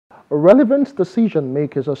Relevant decision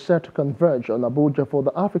makers are set to converge on Abuja for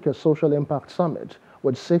the Africa Social Impact Summit,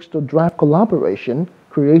 which seeks to drive collaboration,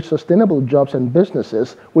 create sustainable jobs and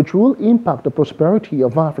businesses which will impact the prosperity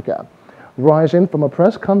of Africa. Rising from a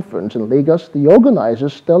press conference in Lagos, the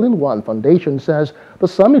organizers, Sterling One Foundation, says the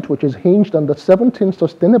summit, which is hinged on the 17th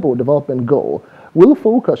Sustainable Development Goal, will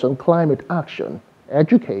focus on climate action,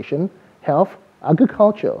 education, health,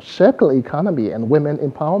 agriculture, circular economy, and women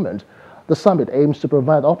empowerment. The summit aims to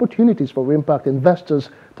provide opportunities for impact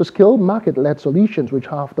investors to scale market-led solutions which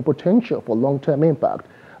have the potential for long-term impact.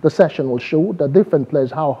 The session will show the different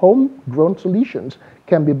players how homegrown solutions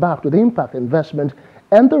can be backed with impact investment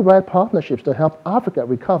and the right partnerships to help Africa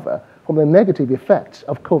recover from the negative effects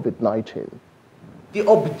of COVID-19. The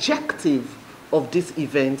objective of this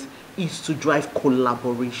event is to drive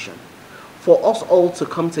collaboration, for us all to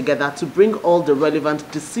come together to bring all the relevant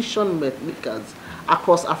decision makers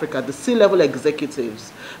across Africa, the C-level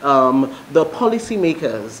executives, the policy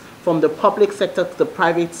makers, from the public sector to the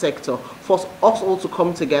private sector, for us all to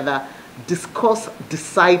come together, discuss,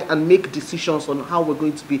 decide, and make decisions on how we're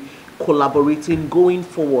going to be collaborating going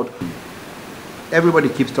forward. Everybody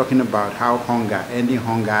keeps talking about how ending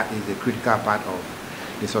hunger is a critical part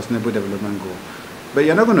of the Sustainable Development Goal. But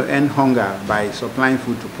you're not going to end hunger by supplying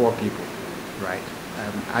food to poor people, right?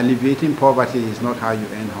 Alleviating poverty is not how you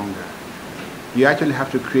end hunger. You actually have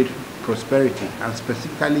to create prosperity, and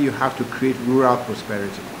specifically you have to create rural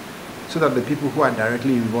prosperity, so that the people who are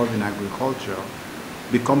directly involved in agriculture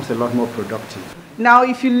becomes a lot more productive. Now,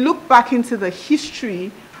 if you look back into the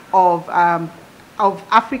history of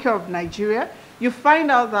Africa, of Nigeria, you find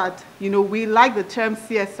out that, we like the term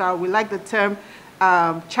CSR, we like the term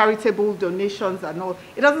charitable donations and all.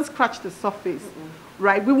 It doesn't scratch the surface,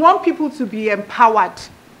 right? We want people to be empowered.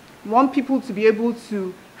 We want people to be able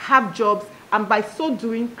to have jobs, and by so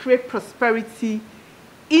doing, create prosperity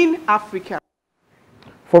in Africa.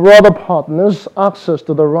 For other partners, access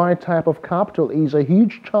to the right type of capital is a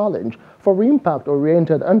huge challenge for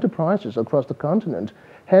impact-oriented enterprises across the continent.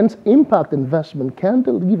 Hence, impact investment can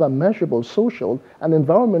deliver measurable social and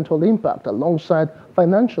environmental impact alongside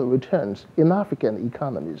financial returns in African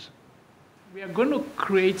economies. We are going to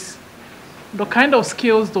create the kind of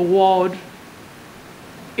skills the world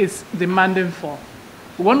is demanding for.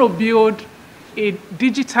 We want to build a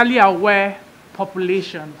digitally aware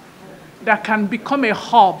population that can become a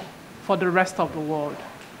hub for the rest of the world.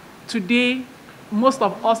 Today, most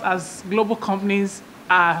of us as global companies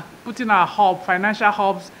are putting our financial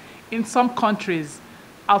hubs in some countries,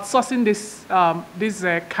 outsourcing this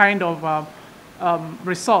kind of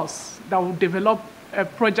resource that will develop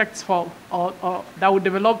projects for, or that will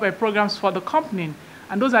develop programs for the company.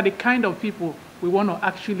 And those are the kind of people we want to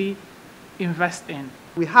actually invest in.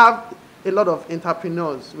 We have a lot of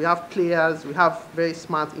entrepreneurs, we have players, we have very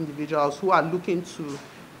smart individuals who are looking to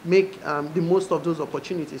make the most of those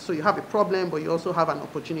opportunities. So you have a problem, but you also have an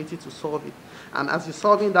opportunity to solve it. And as you're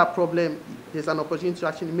solving that problem, there's an opportunity to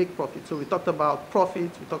actually make profit. So we talked about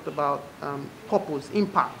profit, we talked about purpose,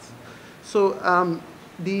 impact. So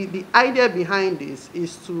the idea behind this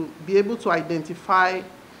is to be able to identify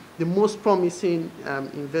the most promising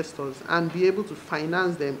investors and be able to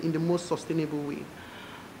finance them in the most sustainable way.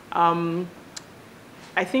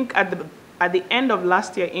 I think at the end of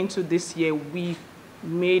last year into this year, we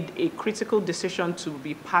made a critical decision to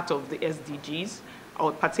be part of the SDGs,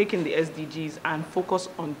 or partake in the SDGs and focus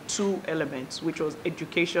on two elements, which was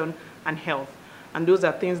education and health. And those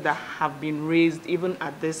are things that have been raised even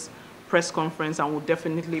at this press conference and will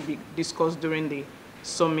definitely be discussed during the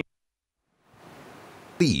summit.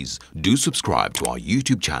 Please do subscribe to our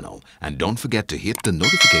YouTube channel and don't forget to hit the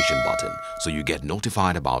notification button so you get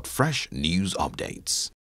notified about fresh news updates.